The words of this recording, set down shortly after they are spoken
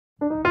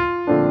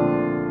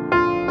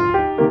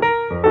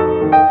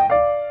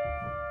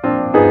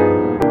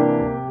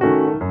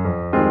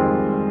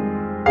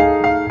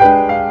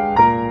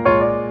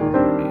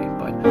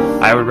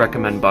I would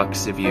recommend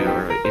Bucks if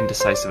you're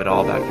indecisive at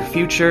all about your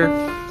future,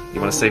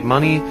 you want to save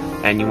money,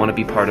 and you want to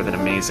be part of an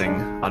amazing,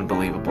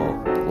 unbelievable,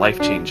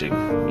 life-changing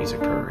music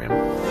program.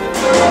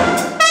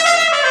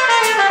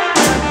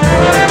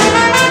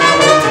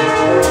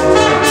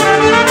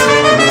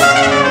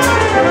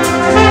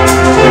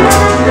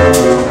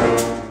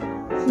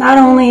 Not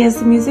only is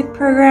the music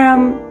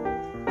program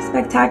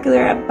spectacular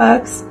at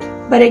Bucks,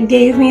 but it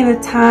gave me the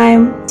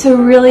time to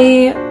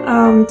really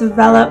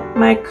develop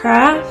my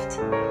craft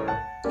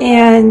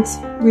and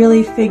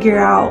really figure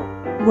out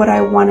what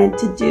I wanted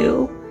to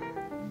do.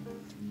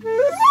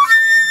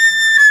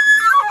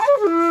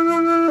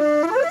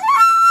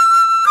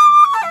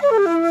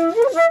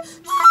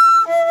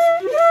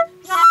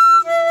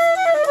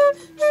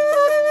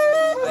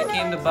 I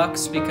came to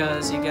Bucks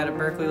because you get a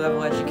Berkeley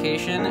level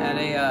education at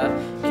a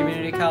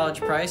community college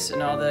price,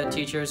 and all the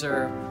teachers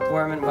are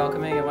warm and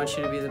welcoming and want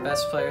you to be the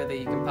best player that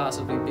you can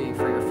possibly be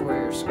for your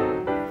 4-year school.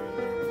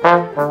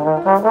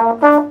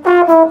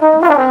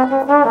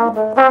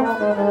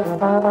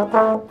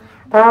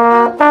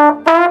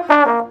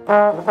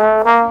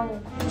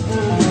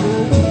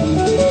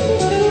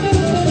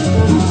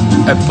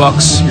 At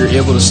Bucks, you're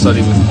able to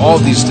study with all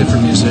these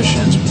different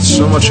musicians with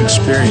so much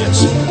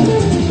experience,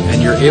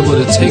 and you're able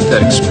to take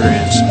that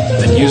experience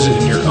and use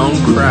it in your own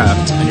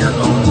craft and your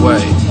own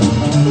way.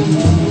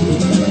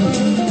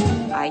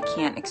 I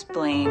can't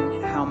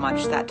explain how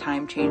much that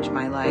time changed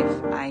my life.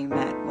 I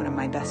met one of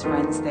my best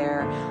friends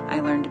there. I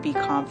learned to be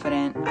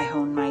confident. I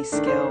honed my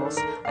skills.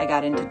 I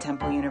got into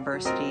Temple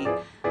University.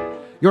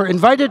 You're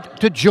invited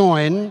to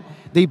join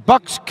the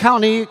Bucks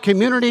County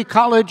Community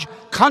College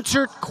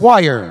Concert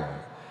Choir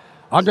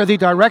under the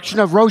direction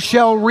of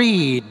Rochelle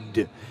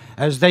Reed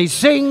as they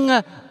sing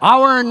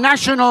our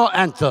national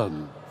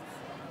anthem.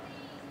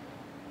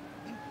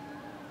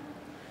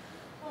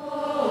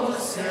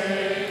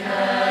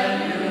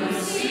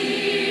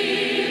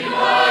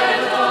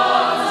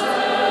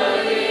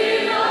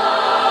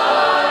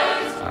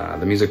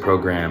 The music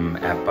program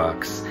at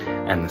Bucks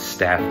and the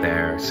staff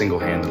there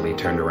single-handedly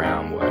turned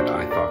around what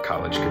I thought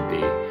college could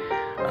be.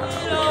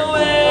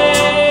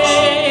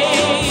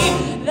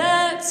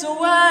 That's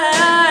why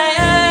I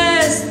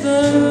ask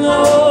the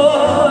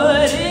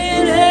Lord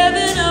in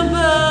heaven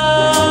above,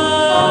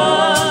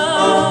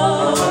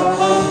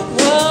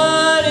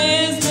 what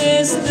is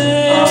this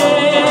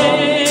thing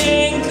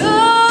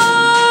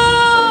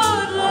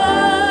called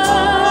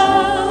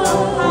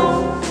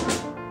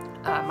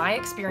love? My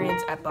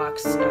experience at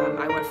Bucks,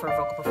 I went for a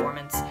vocal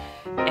performance,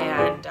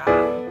 and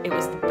it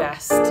was the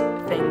best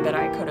thing that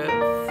I could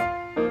have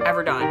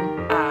ever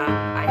done.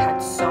 I had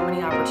so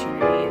many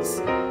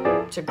opportunities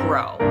to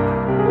grow.